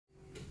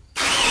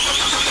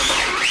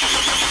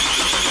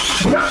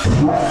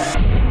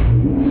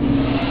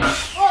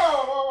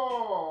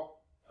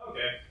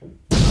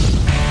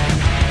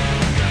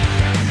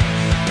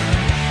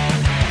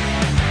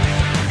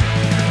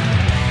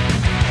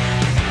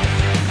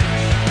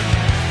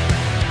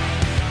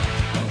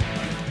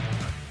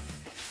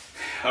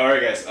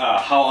Okay, so,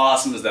 how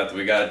awesome is that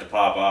we got it to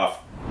pop off?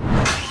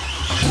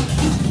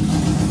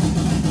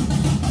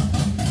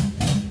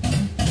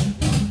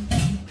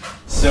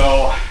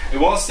 So it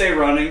won't stay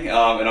running,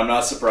 and I'm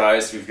not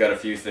surprised. We've got a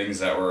few things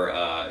that were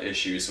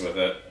issues with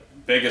it.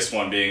 Biggest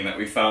one being that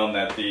we found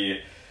that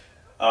the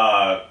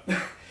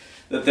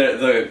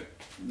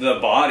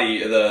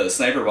body, the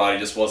sniper body,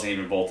 just wasn't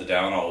even bolted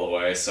down all the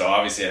way. So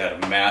obviously it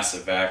had a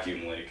massive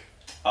vacuum leak.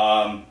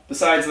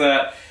 Besides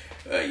that,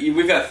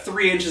 we've got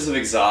 3 inches of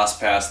exhaust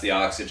past the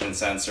oxygen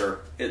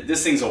sensor.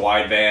 This thing's a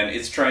wideband.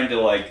 It's trying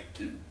to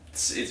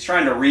it's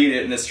trying to read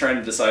it, and it's trying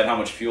to decide how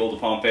much fuel to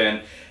pump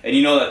in. And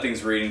you know that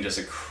thing's reading just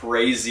a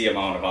crazy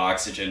amount of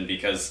oxygen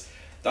because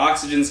the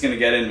oxygen's going to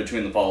get in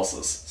between the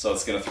pulses, so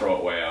it's going to throw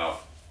it way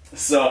off.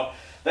 So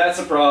that's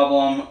a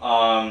problem.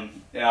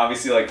 And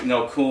obviously, like,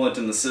 no coolant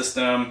in the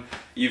system.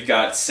 You've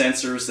got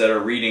sensors that are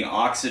reading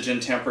oxygen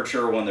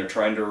temperature when they're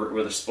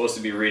they're supposed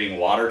to be reading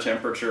water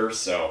temperature.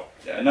 So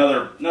yeah,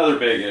 another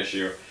big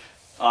issue.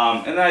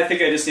 And then I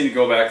think I just need to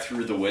go back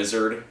through the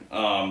wizard.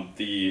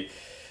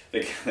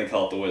 They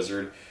call it the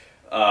wizard.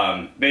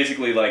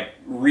 Basically, like,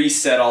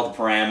 reset all the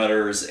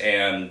parameters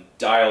and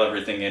dial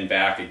everything in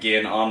back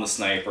again on the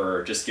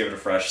sniper. Just give it a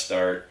fresh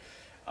start,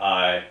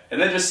 and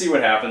then just see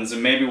what happens.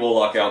 And maybe we'll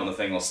luck out and the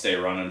thing will stay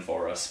running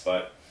for us.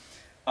 But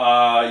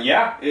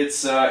yeah,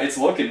 it's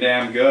looking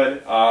damn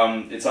good.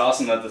 It's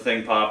awesome that the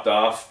thing popped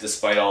off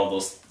despite all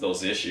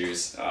those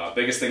issues.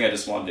 Biggest thing, I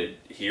just wanted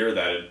to hear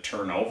that it'd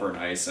turn over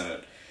nice, and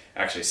it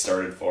actually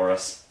started for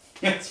us.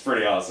 It's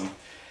pretty awesome.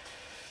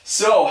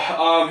 So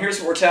here's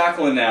what we're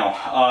tackling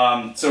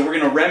now. So we're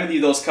going to remedy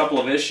those couple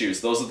of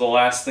issues. Those are the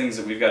last things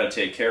that we've got to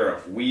take care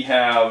of. We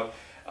have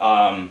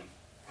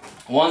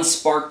one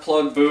spark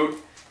plug boot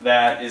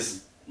that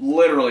is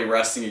literally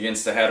resting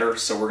against the header,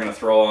 so we're going to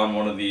throw on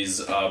one of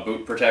these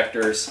boot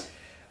protectors.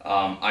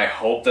 I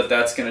hope that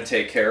that's going to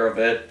take care of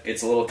it.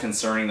 It's a little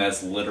concerning that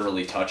it's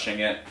literally touching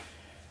it.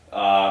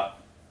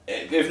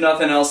 If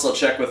nothing else, I'll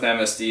check with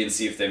MSD and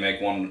see if they make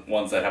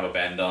ones that have a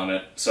bend on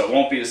it, so it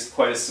won't be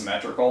quite as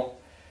symmetrical.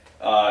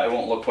 It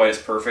won't look quite as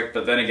perfect,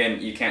 but then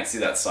again, you can't see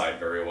that side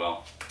very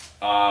well.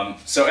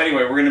 So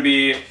anyway, we're going to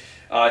be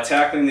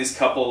tackling these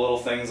couple little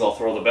things. I'll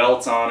throw the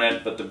belts on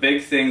it, but the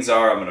big things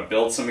are I'm going to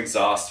build some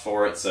exhaust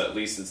for it, so at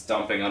least it's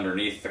dumping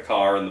underneath the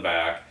car in the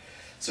back.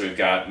 So we've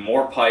got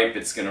more pipe.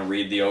 It's going to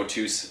read the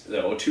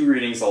O2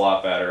 readings a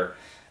lot better.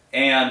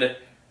 And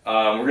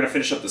we're going to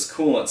finish up this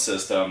coolant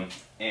system.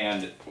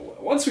 And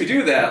once we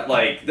do that,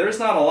 like, there's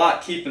not a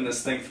lot keeping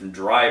this thing from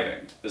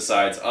driving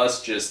besides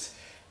us just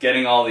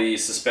getting all the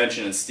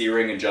suspension and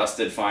steering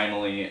adjusted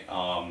finally,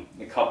 a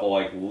couple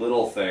like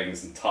little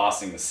things, and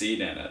tossing the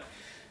seat in it.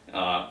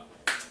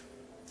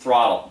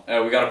 Throttle.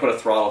 We got to put a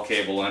throttle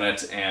cable in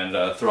it, and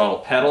a throttle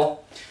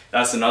pedal.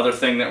 That's another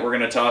thing that we're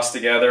going to toss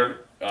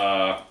together.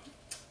 I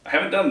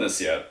haven't done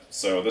this yet,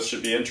 so this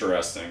should be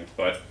interesting,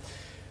 but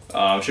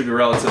it should be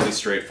relatively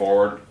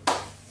straightforward.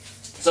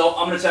 So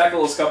I'm going to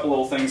tackle those couple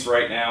little things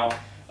right now,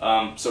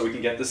 so we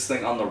can get this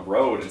thing on the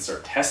road and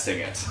start testing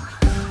it.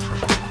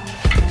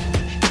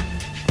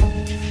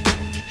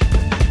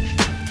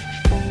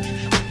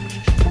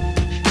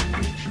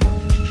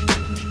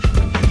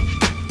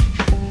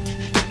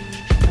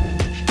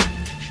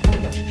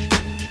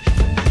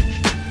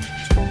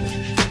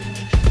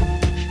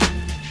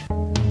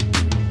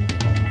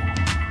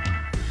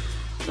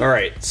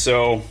 Alright,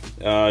 so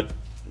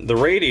the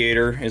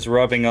radiator is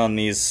rubbing on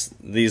these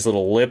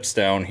little lips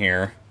down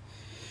here.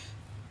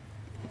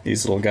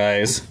 These little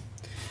guys.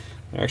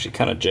 They're actually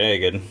kind of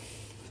jagged.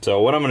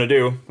 So what I'm going to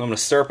do, I'm going to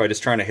start by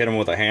just trying to hit them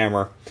with a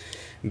hammer,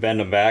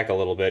 bend them back a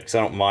little bit, because I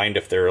don't mind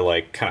if they're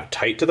like kind of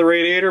tight to the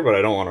radiator, but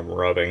I don't want them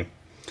rubbing.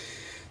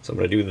 So I'm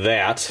going to do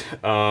that.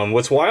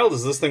 What's wild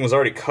is this thing was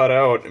already cut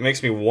out. It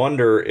makes me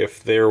wonder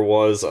if there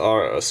was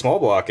a small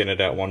block in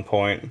it at one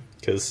point,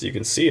 because you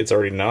can see it's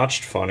already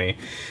notched funny.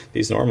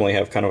 These normally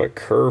have kind of a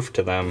curve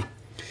to them.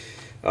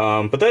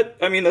 But that,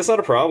 I mean, that's not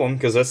a problem,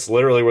 because that's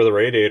literally where the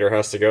radiator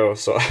has to go,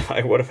 so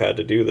I would have had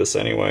to do this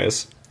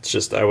anyways. It's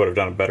just, I would have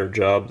done a better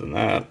job than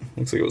that.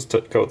 Looks like it was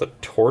cut with a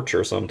torch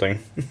or something.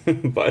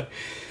 But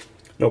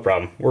no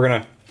problem.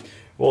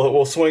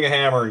 We'll swing a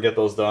hammer and get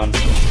those done.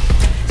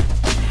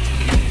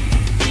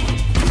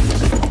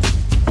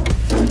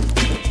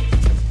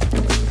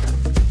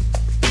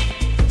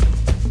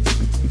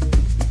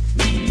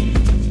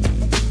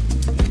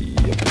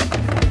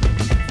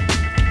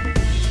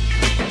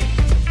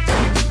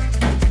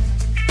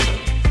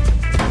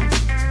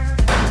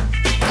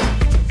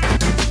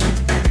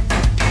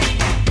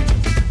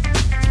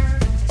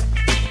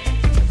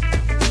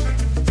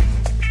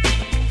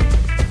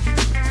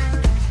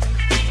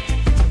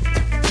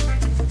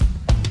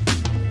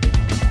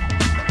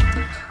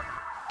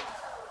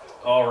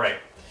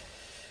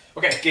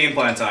 Game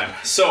plan time.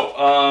 So,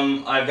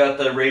 I've got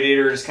the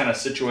radiator just kind of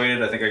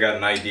situated. I think I got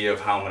an idea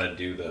of how I'm going to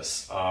do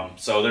this.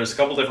 So there's a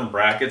couple different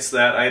brackets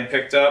that I had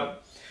picked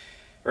up.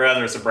 Or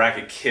rather, it's a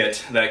bracket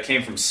kit that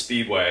came from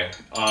Speedway.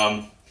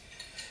 And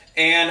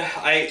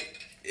I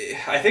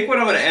I think what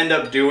I'm going to end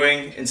up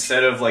doing,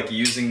 instead of like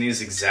using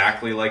these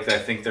exactly like I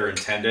think they're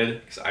intended,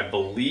 because I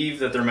believe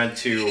that they're meant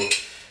to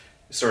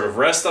sort of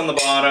rest on the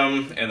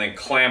bottom and then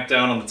clamp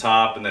down on the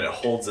top, and then it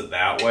holds it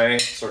that way,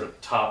 sort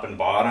of top and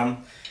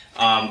bottom.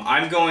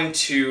 I'm going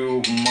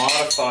to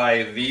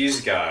modify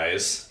these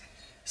guys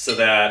so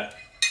that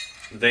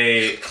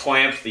they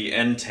clamp the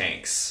end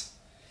tanks.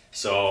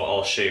 So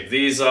I'll shave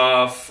these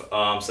off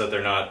so that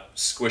they're not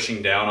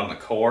squishing down on the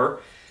core.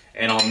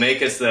 And I'll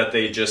make it so that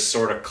they just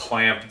sort of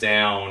clamp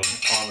down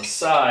on the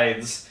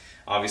sides,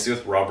 obviously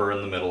with rubber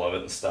in the middle of it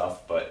and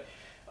stuff. But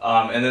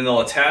and then they'll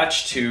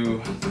attach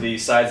to the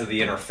sides of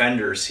the inner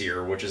fenders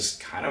here, which is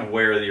kind of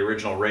where the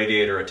original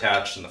radiator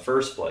attached in the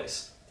first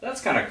place.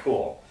 That's kind of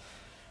cool.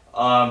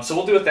 So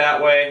we'll do it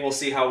that way. We'll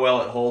see how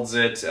well it holds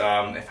it.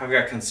 If I've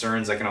got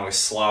concerns, I can always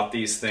slot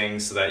these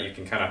things so that you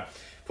can kind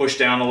of push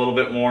down a little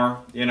bit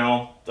more, you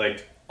know?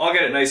 Like, I'll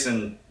get it nice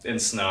and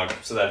snug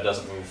so that it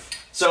doesn't move.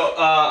 So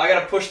I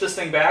gotta push this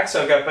thing back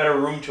so I've got better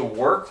room to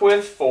work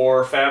with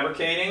for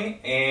fabricating,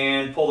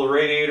 and pull the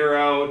radiator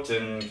out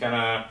and kind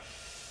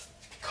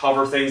of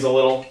cover things a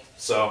little.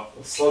 So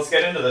let's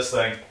get into this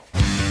thing.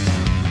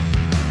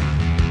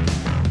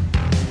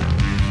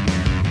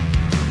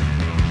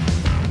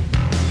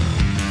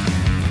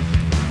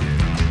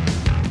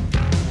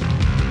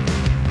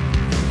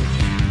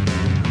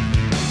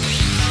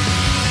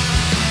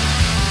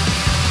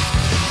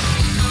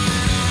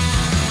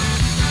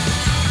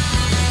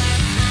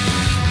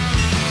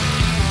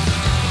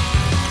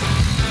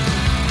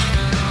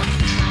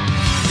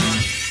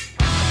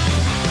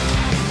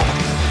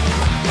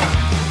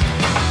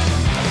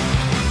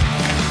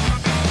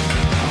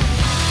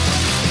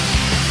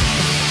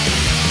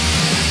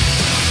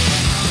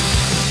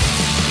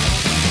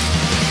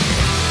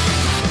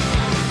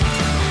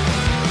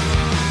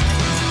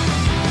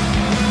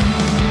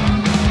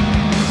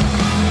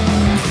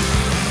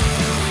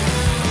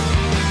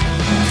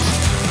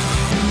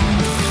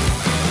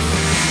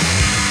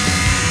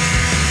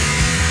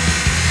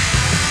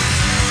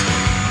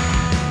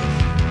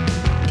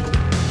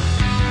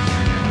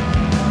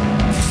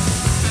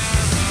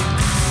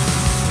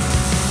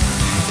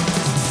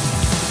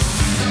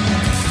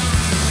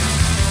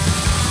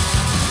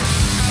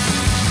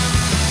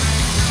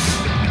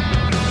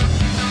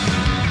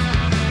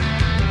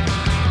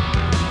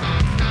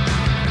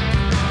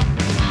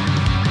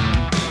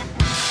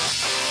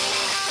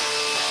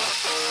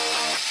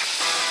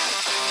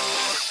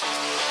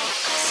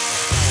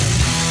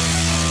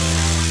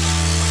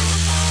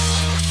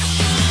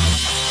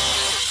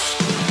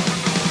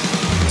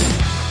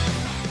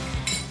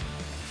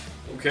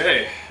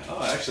 Okay,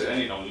 oh, actually I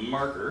need a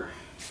marker.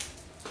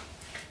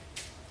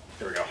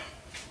 Here we go.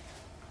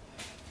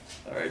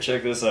 Alright,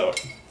 check this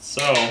out.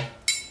 So,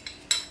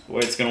 the way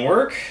it's going to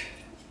work,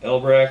 L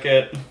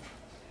bracket,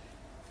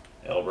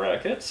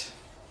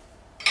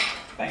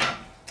 bam.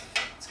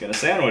 It's going to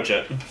sandwich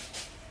it.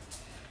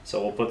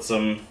 So we'll put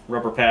some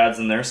rubber pads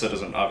in there so it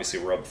doesn't obviously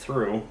rub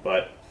through,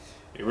 but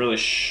it really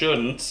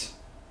shouldn't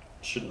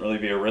really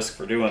be a risk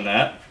for doing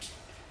that.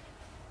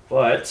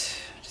 But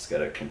just got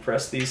to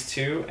compress these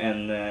two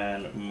and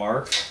then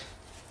mark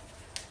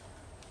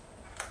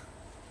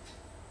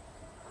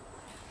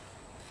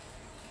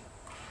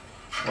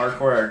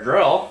where our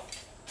drill.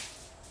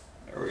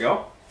 There we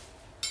go.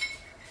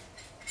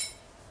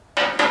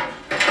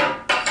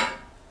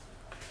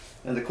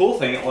 And the cool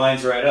thing, it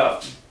lines right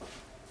up.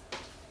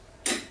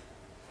 It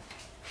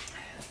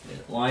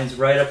lines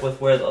right up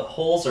with where the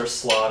holes are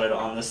slotted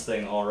on this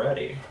thing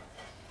already.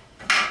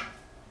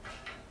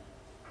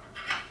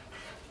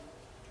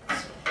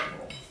 So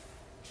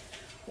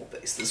we'll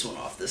base this one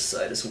off this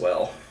side as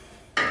well.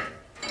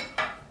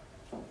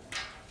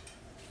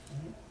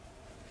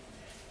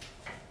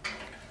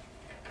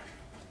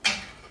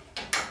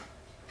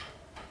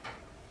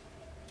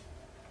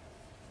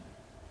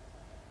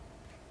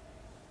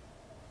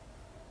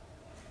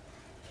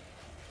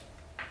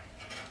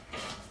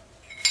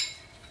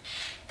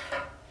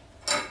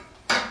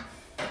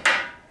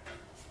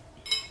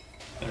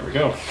 There we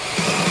go.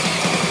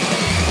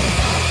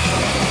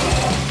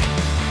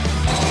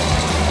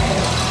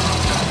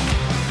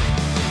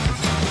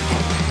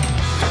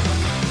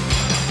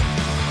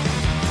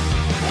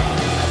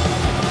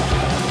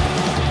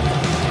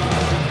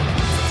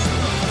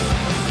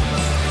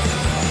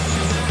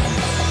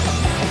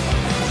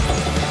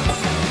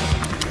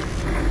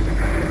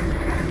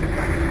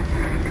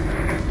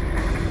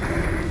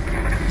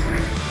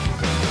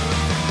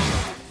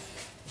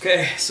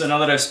 Okay, so now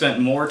that I've spent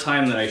more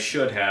time than I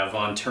should have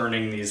on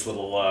turning these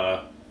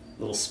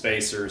little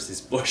spacers, these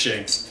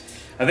bushings,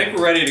 I think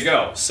we're ready to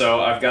go. So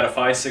I've got a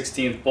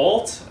 5/16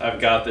 bolt, I've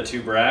got the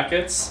two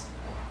brackets,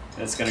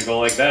 and it's gonna go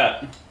like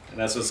that. And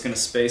that's what's gonna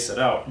space it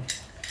out.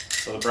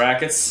 So the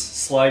brackets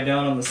slide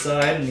down on the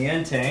side in the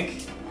end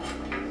tank.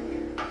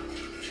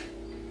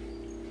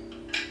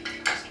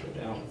 Just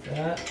go down with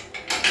that.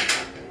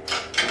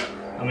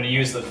 I'm gonna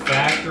use the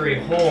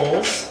factory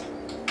holes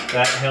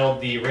that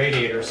held the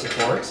radiator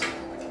support.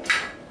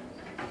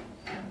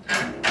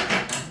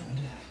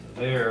 And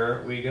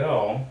there we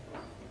go.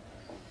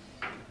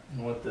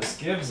 And what this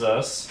gives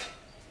us,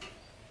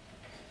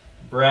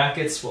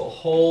 brackets will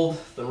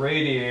hold the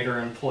radiator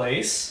in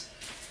place,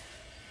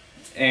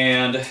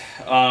 and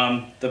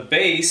the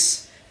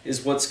base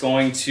is what's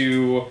going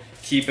to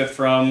keep it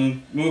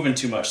from moving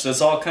too much. So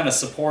it's all kind of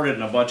supported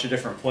in a bunch of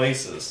different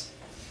places.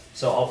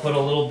 So I'll put a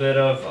little bit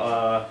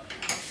of,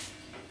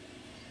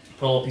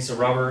 put a little piece of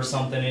rubber or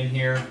something in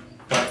here.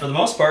 But for the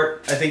most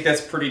part, I think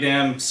that's pretty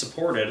damn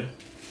supported.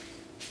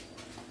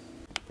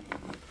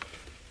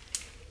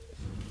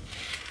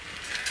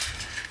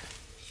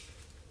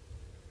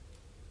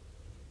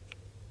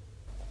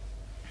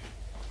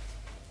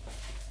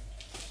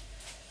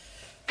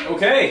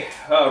 Okay,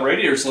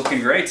 radiator's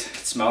looking great.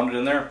 It's mounted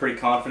in there, pretty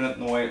confident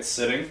in the way it's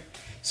sitting.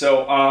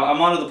 So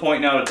I'm on to the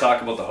point now to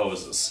talk about the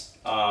hoses.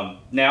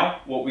 Now,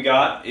 what we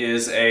got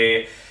is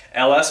a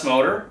LS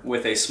motor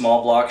with a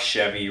small block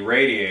Chevy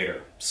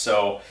radiator.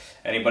 So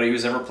anybody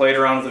who's ever played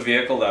around with a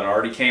vehicle that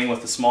already came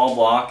with a small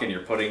block and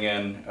you're putting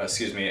in,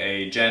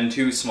 a Gen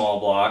 2 small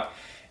block,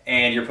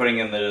 and you're putting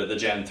in the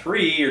Gen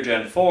 3 or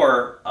Gen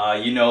 4,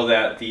 you know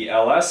that the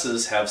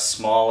LS's have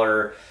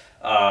smaller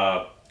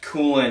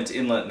coolant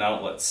inlet and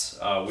outlets.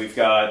 We've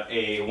got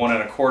a 1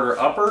 1/4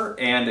 upper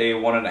and a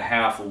 1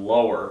 1/2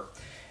 lower.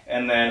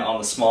 And then on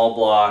the small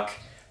block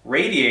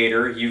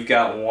radiator, you've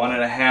got 1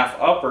 1/2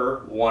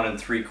 upper, 1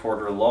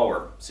 3/4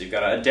 lower. So you've got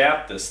to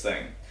adapt this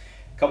thing.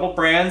 A couple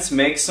brands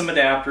make some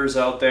adapters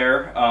out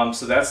there,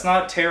 so that's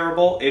not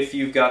terrible if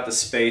you've got the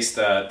space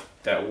that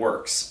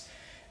works.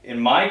 In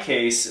my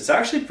case, it's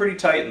actually pretty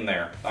tight in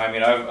there. I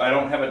mean, I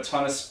don't have a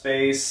ton of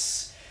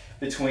space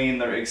between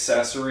the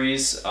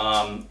accessories,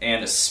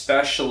 and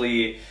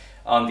especially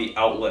on the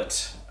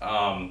outlet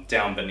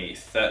down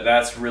beneath.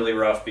 That's really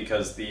rough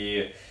because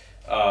the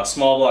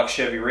small block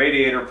Chevy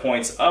radiator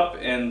points up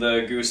and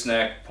the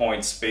gooseneck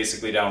points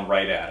basically down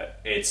right at it.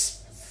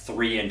 It's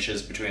 3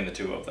 inches between the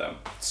two of them.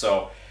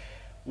 So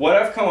what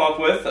I've come up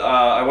with,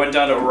 I went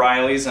down to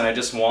O'Reilly's and I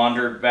just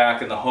wandered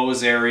back in the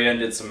hose area and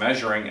did some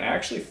measuring, and I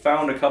actually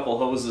found a couple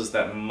hoses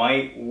that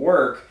might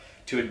work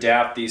to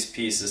adapt these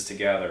pieces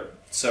together.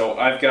 So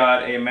I've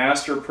got a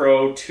Master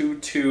Pro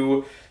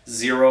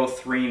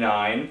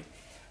 22039.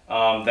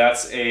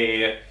 That's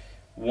a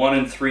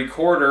 1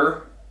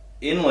 3/4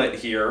 inlet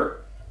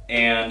here,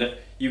 and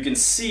you can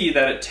see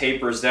that it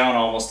tapers down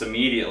almost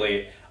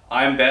immediately.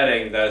 I'm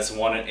betting that it's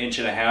 1.5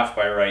 inches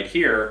by right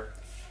here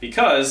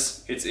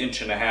because it's 1.5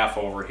 inches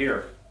over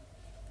here.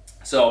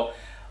 So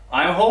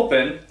I'm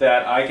hoping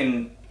that I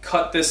can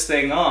cut this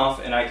thing off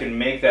and I can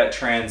make that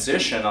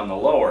transition on the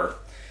lower.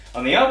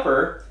 On the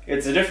upper,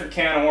 it's a different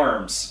can of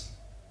worms.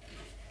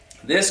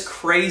 This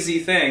crazy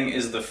thing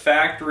is the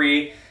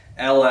factory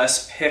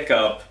LS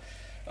pickup,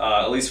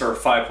 at least for a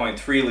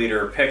 5.3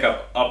 liter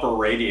pickup upper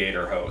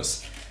radiator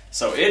hose.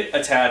 So it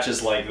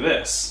attaches like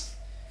this.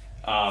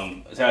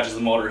 Attaches the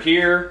motor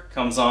here,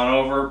 comes on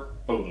over,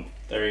 boom,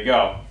 there you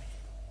go.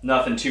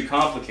 Nothing too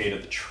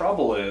complicated. The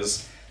trouble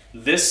is,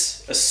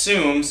 this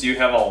assumes you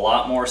have a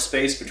lot more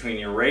space between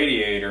your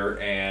radiator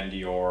and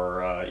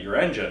your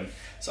engine.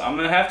 So I'm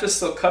going to have to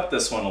still cut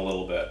this one a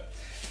little bit.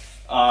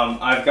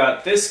 I've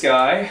got this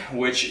guy,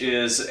 which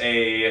is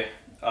a,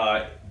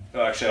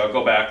 actually I'll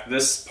go back.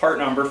 This part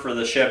number for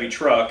the Chevy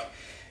truck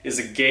is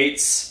a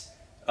Gates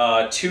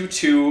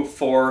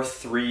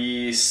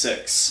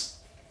 22436.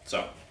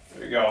 So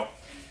there you go.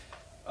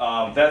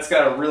 That's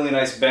got a really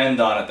nice bend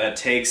on it that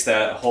takes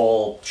that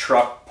whole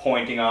truck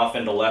pointing off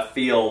into left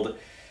field,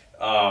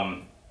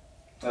 the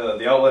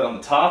outlet on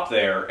the top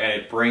there, and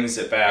it brings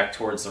it back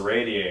towards the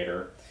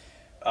radiator.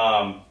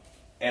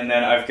 And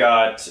then I've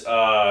got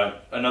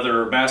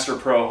another Master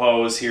Pro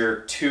hose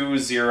here,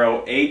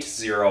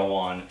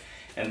 20801.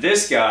 And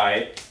this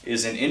guy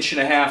is 1.5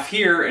 inches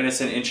here, and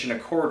it's 1 1/4 inches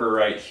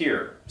right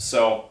here.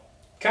 So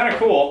kind of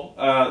cool.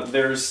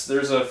 There's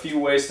a few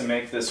ways to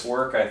make this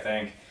work, I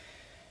think,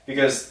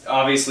 because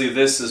obviously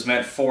this is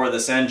meant for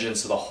this engine,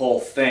 so the whole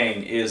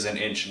thing is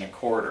 1.25 inches.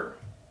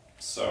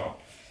 So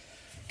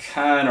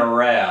kind of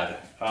rad.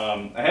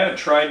 I haven't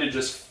tried to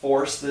just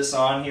force this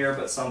on here,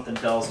 but something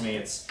tells me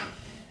it's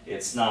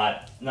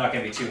not going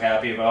to be too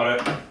happy about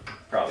it.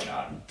 Probably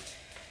not.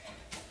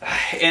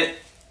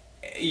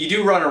 You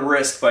do run a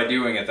risk by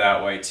doing it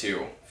that way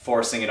too,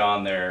 forcing it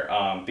on there,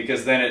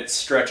 because then it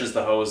stretches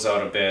the hose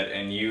out a bit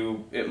and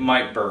it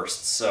might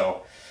burst.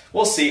 So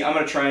we'll see. I'm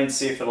going to try and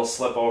see if it'll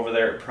slip over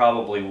there. It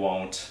probably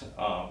won't,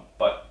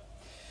 but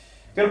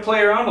I'm going to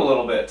play around a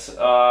little bit,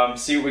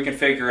 see what we can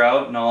figure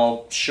out, and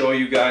I'll show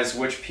you guys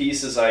which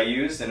pieces I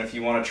used, and if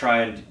you want to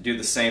try and do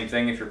the same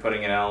thing, if you're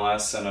putting an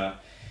LS in a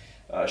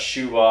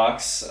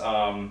shoebox,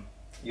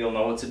 you'll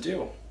know what to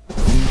do.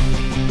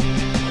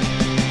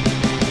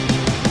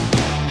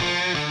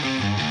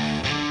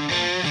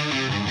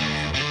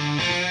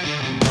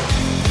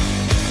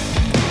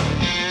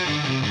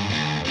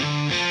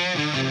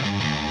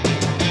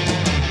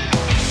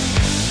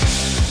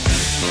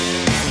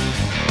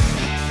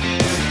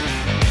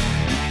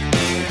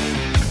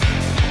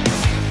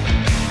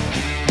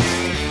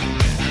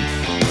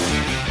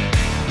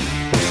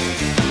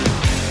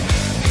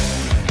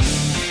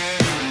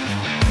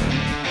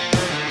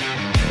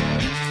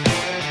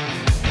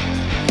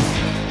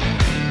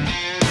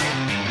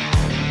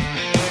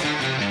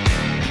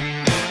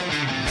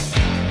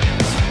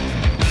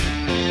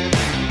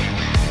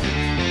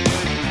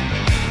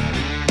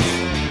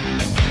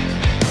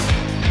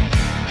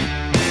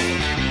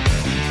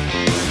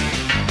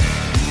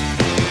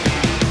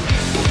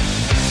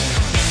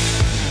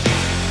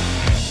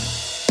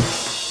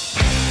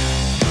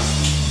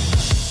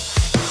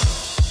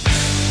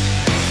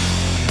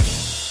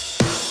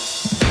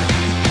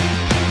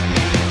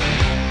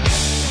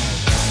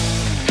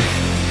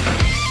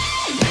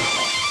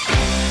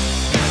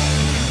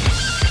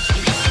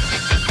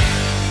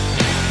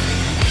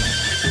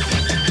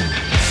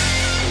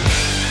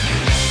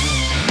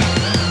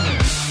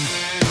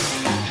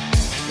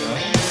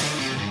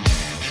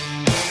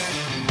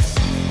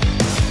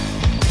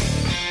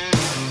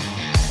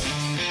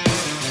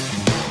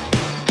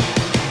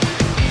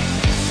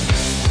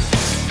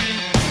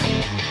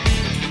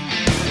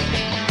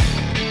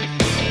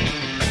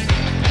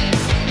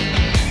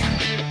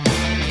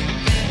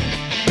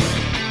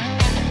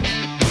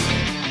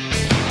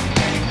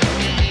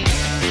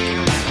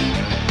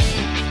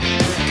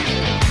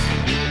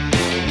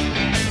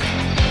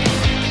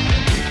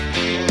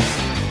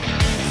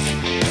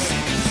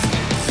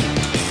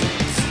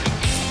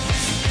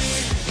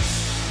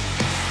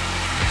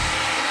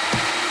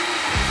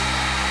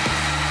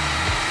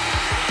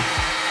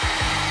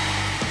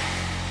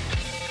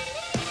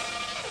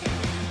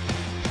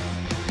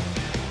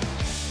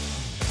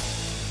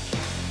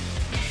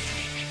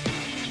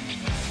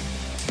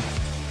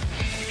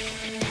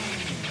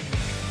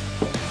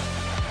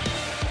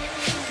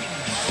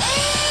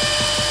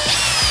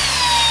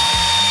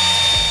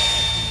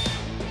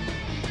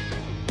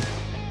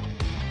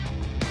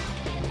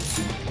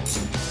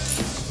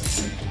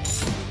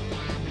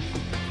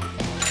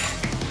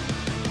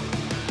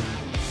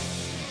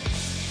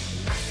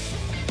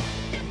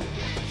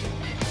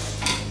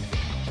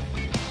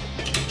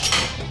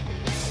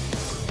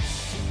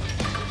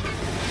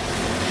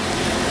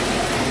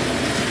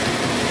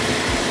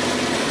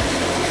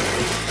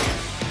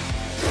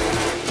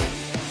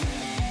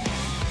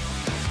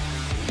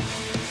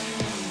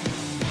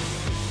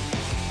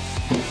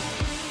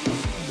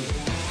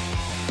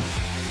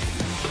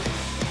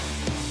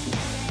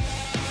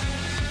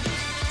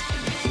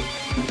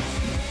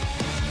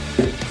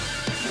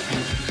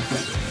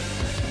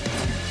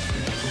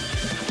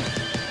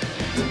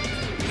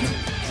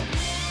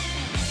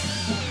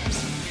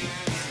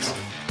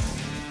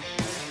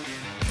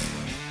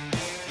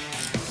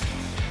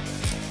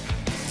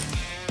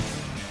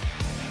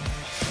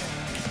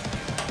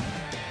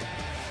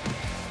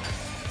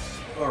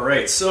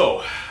 Alright, so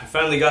I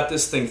finally got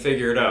this thing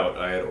figured out.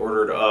 I had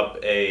ordered up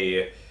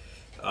it's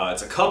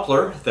a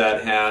coupler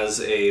that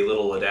has a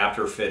little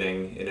adapter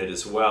fitting in it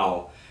as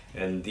well,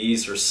 and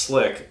these are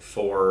slick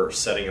for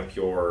setting up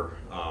your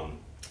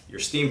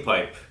steam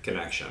pipe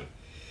connection.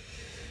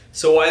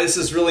 So why this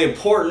is really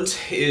important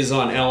is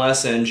on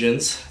LS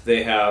engines,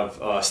 they have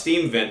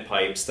steam vent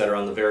pipes that are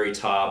on the very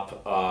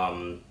top,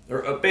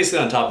 or basically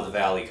on top of the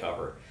valley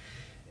cover.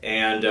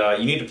 And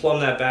you need to plumb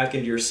that back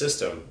into your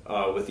system.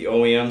 With the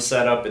OEM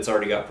setup, it's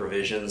already got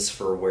provisions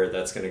for where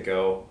that's going to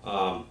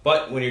go.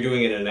 But when you're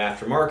doing it in an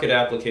aftermarket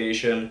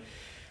application,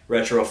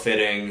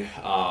 retrofitting,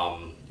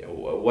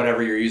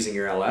 whatever you're using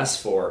your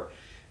LS for,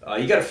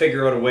 you got to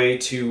figure out a way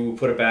to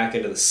put it back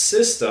into the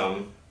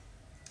system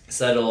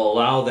so that it'll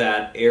allow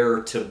that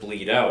air to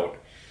bleed out.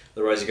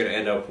 Otherwise, you're going to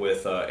end up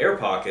with air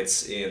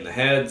pockets in the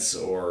heads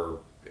or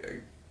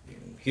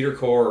heater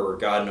core or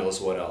God knows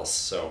what else.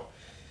 So.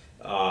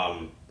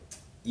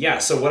 Yeah,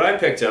 so what I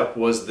picked up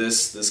was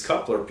this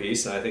coupler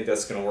piece, and I think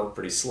that's going to work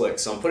pretty slick.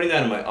 So I'm putting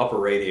that in my upper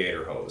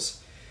radiator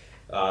hose.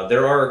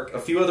 There are a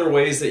few other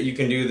ways that you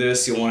can do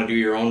this. You'll want to do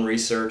your own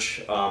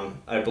research.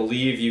 I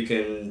believe you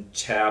can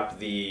tap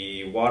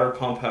the water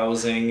pump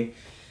housing.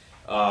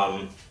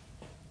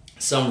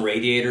 Some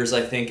radiators,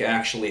 I think,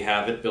 actually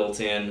have it built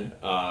in,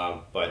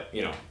 but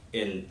you know,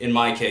 in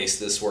my case,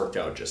 this worked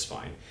out just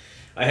fine.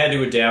 I had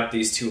to adapt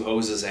these two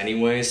hoses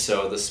anyway,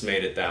 so this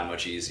made it that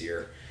much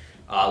easier.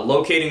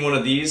 Locating one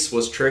of these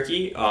was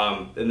tricky,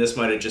 and this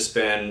might have just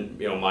been,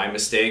 you know, my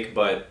mistake,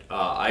 but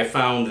I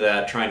found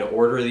that trying to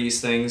order these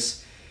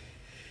things,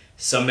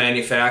 some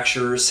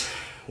manufacturers,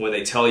 when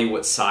they tell you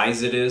what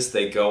size it is,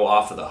 they go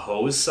off of the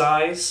hose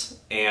size,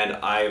 and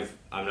I'm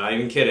not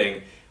even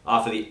kidding,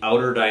 off of the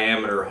outer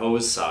diameter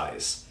hose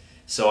size.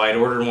 So I'd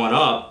ordered one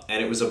up,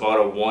 and it was about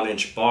a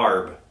 1-inch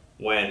barb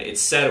when it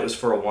said it was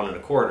for a 1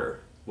 1/4.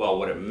 Well,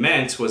 what it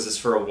meant was it's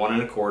for a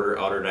 1 1/4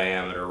 outer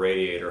diameter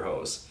radiator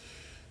hose.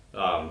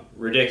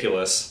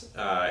 Ridiculous.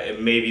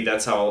 Maybe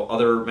that's how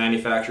other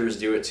manufacturers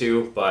do it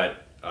too,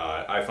 but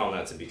I found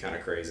that to be kind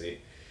of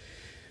crazy.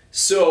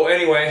 So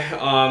anyway,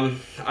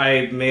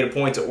 I made a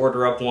point to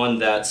order up one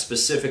that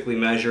specifically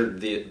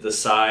measured the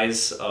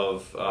size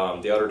of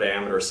the outer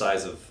diameter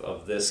size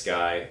of this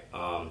guy,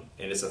 and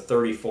it's a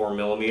 34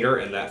 millimeter,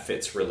 and that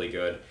fits really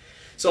good.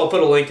 So I'll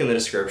put a link in the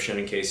description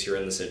in case you're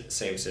in the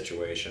same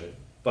situation.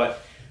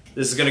 But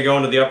this is going to go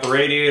into the upper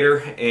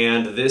radiator,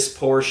 and this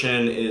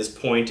portion is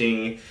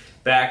pointing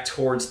back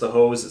towards the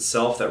hose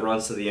itself that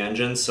runs to the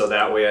engine, so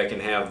that way I can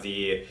have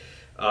the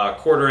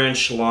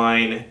 1/4-inch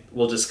line.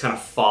 We'll just kind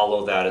of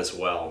follow that as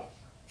well.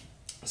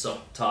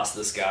 So toss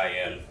this guy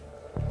in.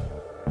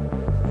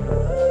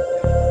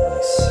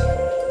 Nice.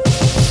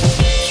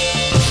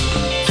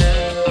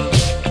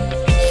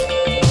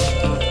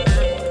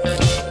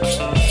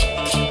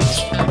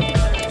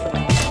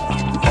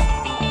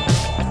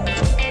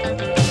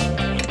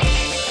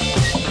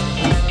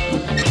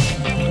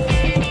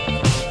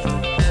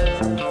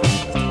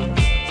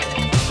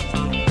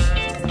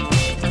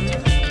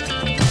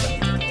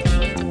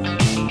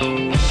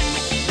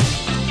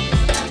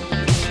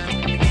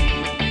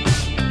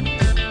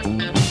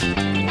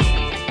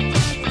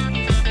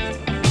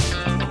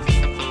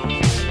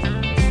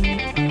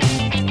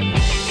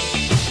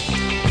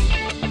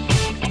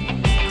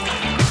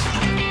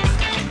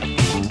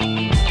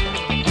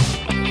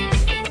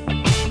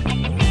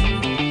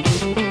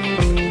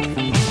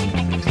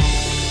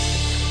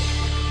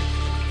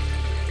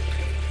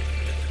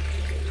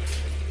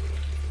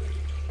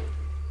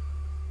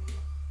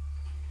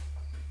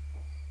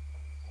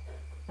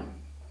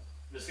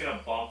 Just going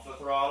to bump the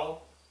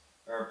throttle,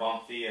 or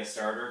bump the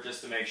starter,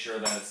 just to make sure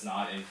that it's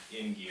not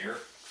in gear.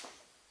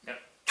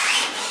 Yep.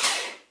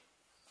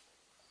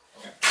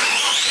 Okay.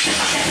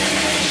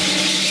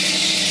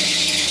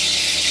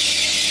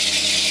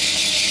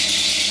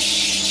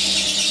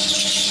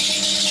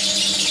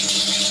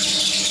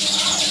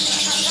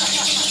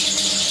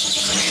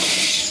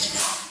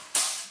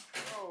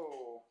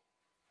 Oh.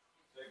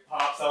 It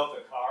pops out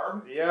the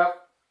carb? Yep.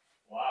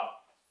 Wow.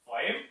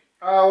 Flame?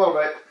 A little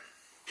bit.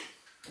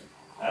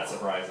 That's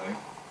surprising.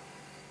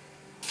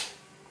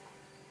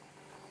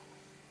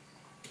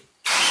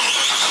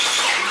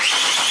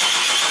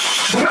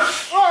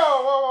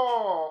 Whoa, whoa,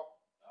 whoa.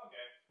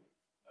 Okay.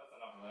 That's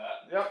enough of that.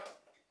 Yep.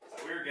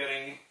 So we're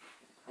getting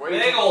Way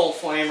big old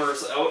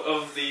flamers out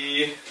of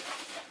the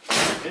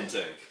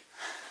intake.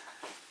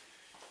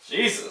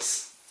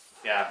 Jesus.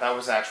 Yeah, that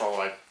was actual,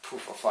 like,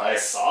 poof of I fire.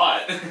 saw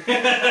it.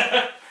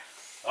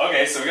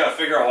 Okay, so we gotta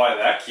figure out why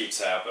that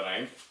keeps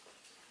happening.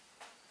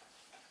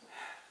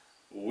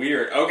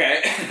 Weird.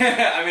 Okay.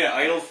 I mean, it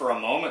idled for a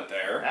moment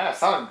there. Yeah, it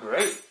sounded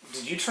great.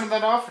 Did you turn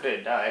that off or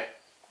did it die?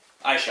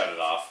 I shut it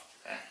off.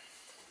 Okay.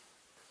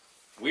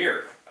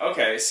 Weird.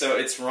 Okay, so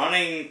it's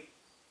running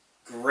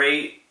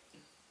great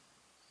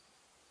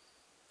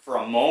for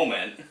a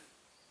moment.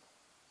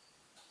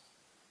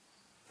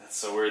 That's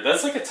so weird.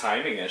 That's like a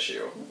timing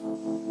issue.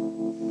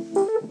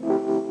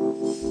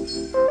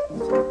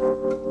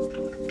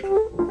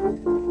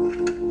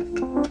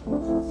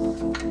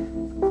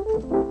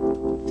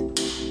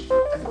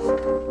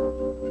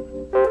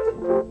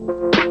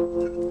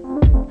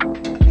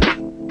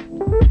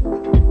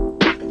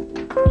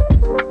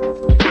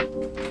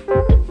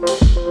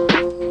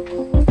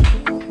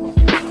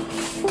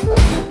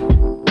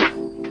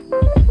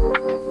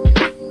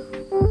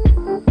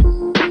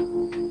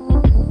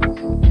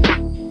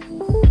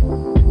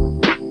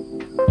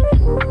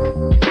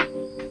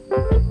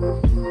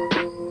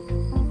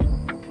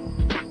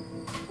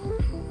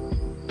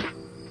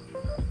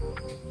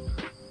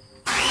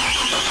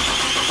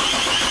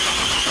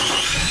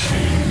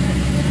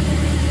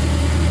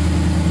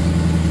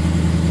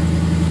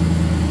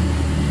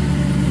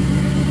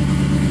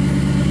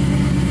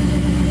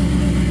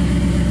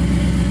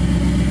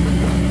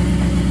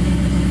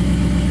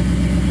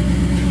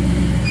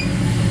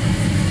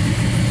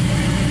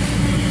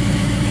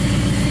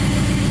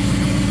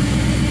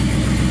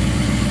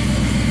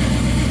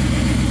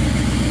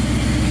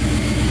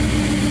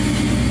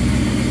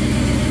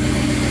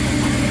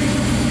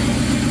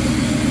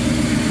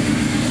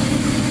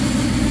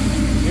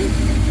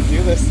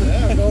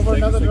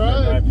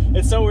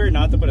 weird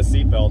not to put a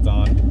seatbelt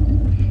on.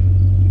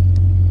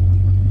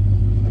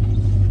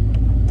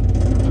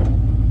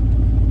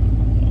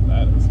 What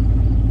that is.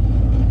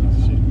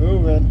 She's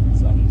moving.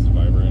 Something's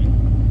vibrating.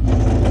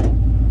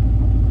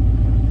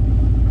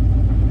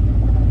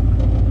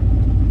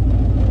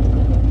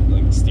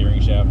 Like the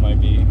steering shaft might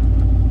be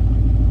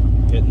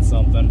hitting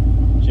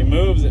something. She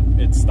moves,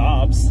 it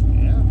stops.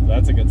 Yeah.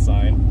 That's a good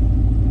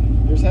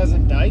sign. Yours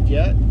hasn't died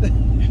yet.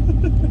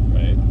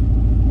 Right.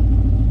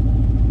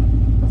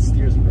 It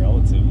steers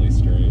relatively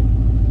straight.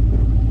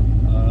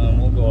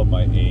 We'll go up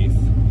by 1/8.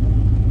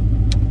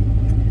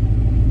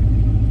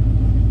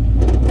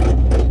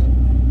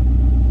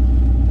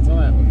 That's all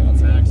right.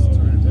 That's max.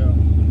 Turn it down.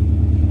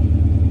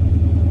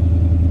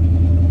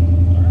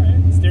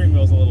 Alright, steering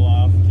wheel's a little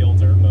off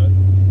kilter, but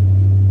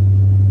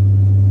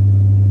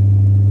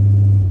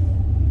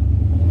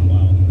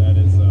wow, that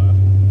is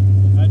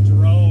that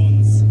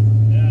drones.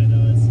 Yeah, it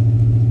does.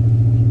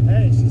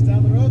 Hey, she's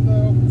down the road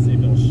though. Let's see if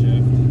it'll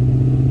shift.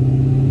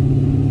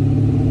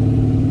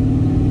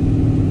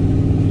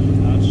 She's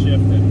not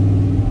shifting.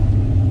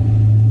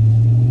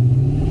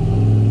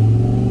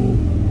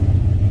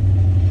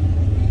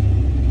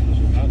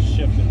 She's not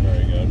shifting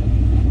very good.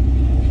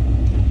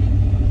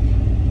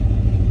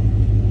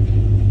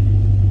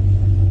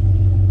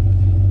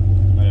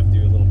 Might have to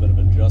do a little bit of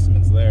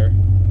adjustments there.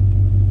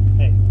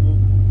 Hey,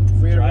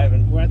 we're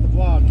Driving. We're at the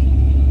block. I mean,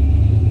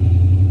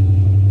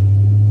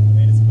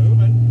 it's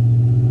moving.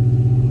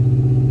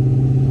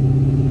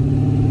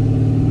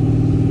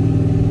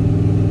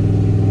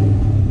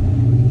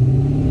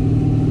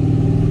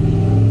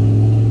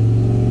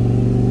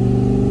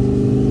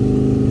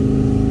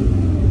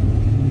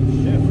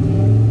 Shift.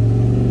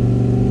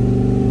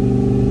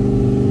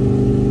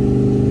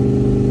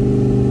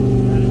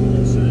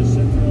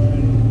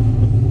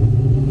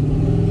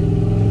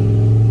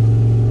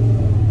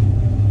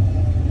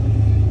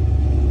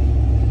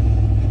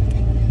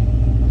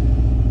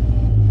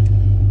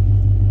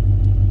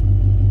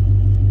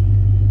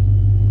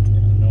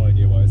 Yeah, no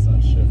idea why it's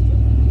not shifting.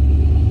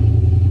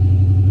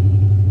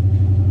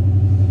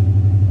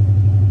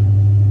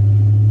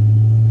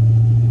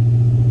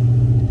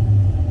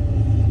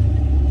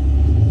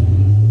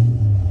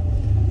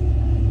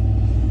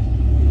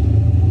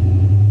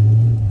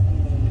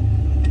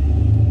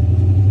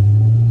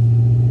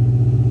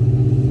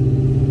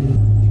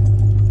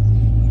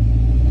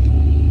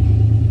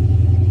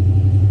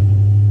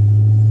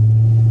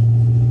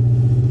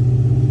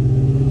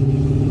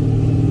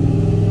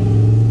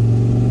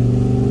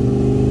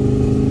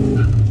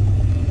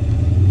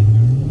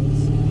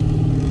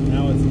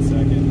 Now it's a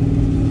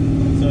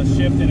second. So it's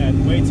shifting at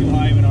way too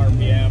high of an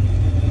RPM.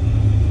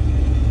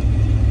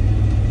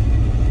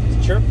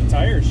 Chirp the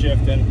tire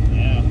shifting.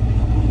 Yeah.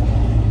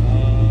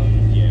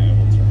 Yeah,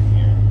 we'll turn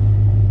here.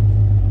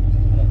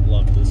 I don't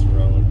love this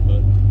road,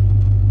 but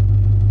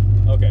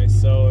okay.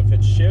 So if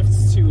it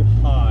shifts too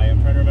high, I'm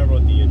trying to remember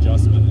what the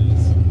adjustment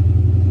is.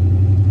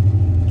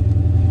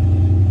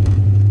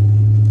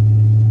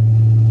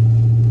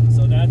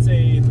 So that's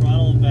a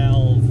throttle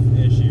valve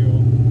issue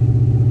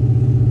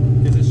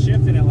because it's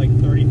shifting at like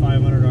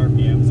 3,500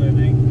 RPMs, I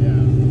think.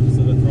 Yeah.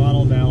 So the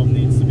throttle valve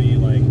needs to be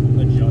like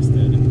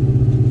adjusted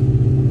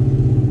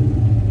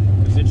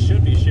because it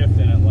should be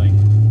shifting at like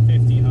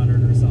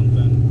 1,500 or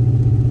something.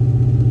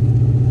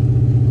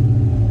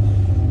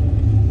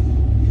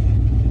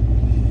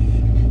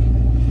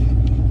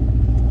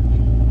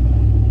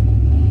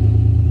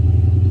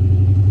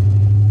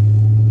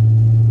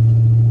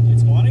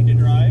 It's wanting to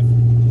drive.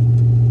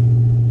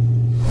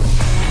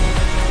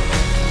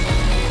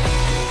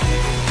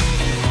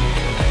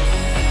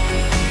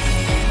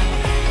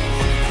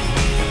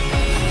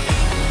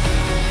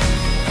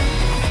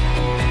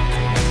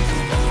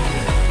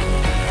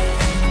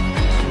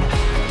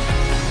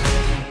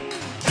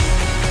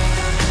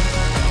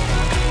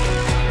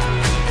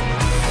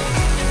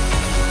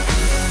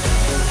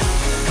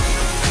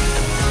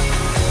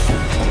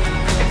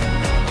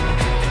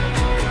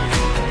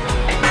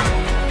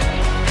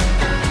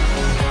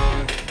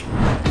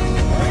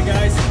 Alright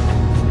guys,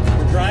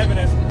 we're driving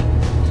it.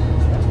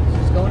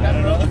 She's going down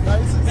the road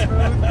nice and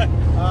smooth.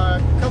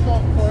 Couple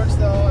of quirks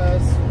though,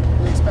 as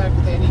we expect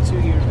with any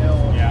 2-year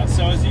mill. Yeah,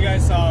 so as you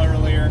guys saw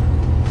earlier,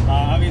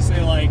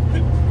 obviously like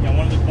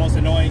one of the most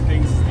annoying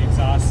things is the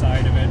exhaust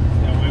side of it.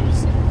 It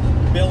was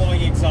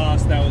billowing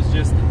exhaust that was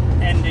just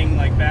ending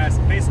like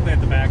basically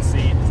at the back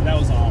seat, so that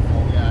was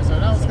awful. Yeah, so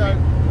now it's got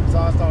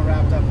exhaust all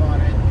wrapped up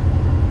on it.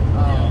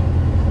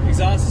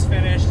 Exhaust is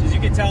finished. As you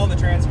can tell, the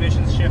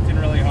transmission's shifting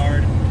really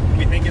hard.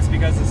 We think it's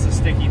because it's a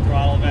sticky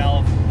throttle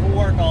valve. We'll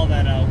work all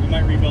that out. We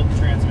might rebuild the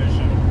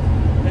transmission.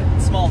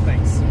 Small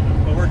things,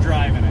 but we're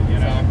driving it, you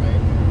know.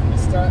 Exactly. It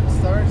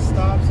starts,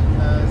 stops,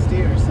 and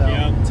steers. So.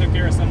 Yeah, took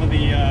care of some of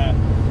the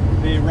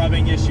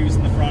rubbing issues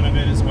in the front of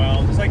it as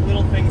well. Just like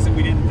little things that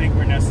we didn't think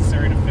were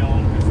necessary to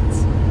film,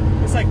 because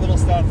it's like little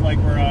stuff like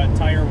where a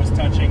tire was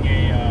touching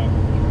a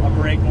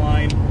brake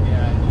line.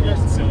 Yeah,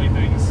 Just silly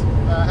things.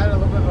 Had a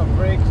little bit of a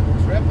brake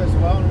trip as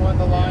well in one of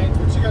the lines,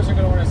 which you guys are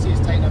going to want to see is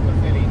tighten up the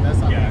fitting. That's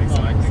not Yeah, very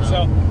fun, exactly.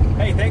 So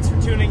hey, thanks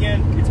for tuning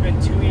in. It's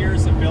been 2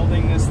 years of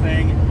building this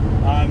thing.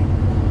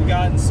 We've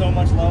gotten so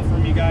much love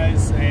from you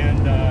guys,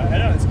 and I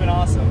don't know, it's been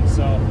awesome.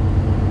 So,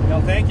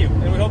 thank you.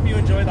 And we hope you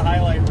enjoy the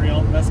highlight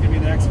reel. That's going to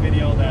be the next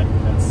video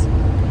that's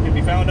going to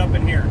be found up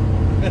in here.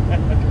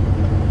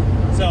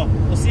 So,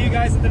 we'll see you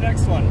guys at the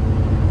next one.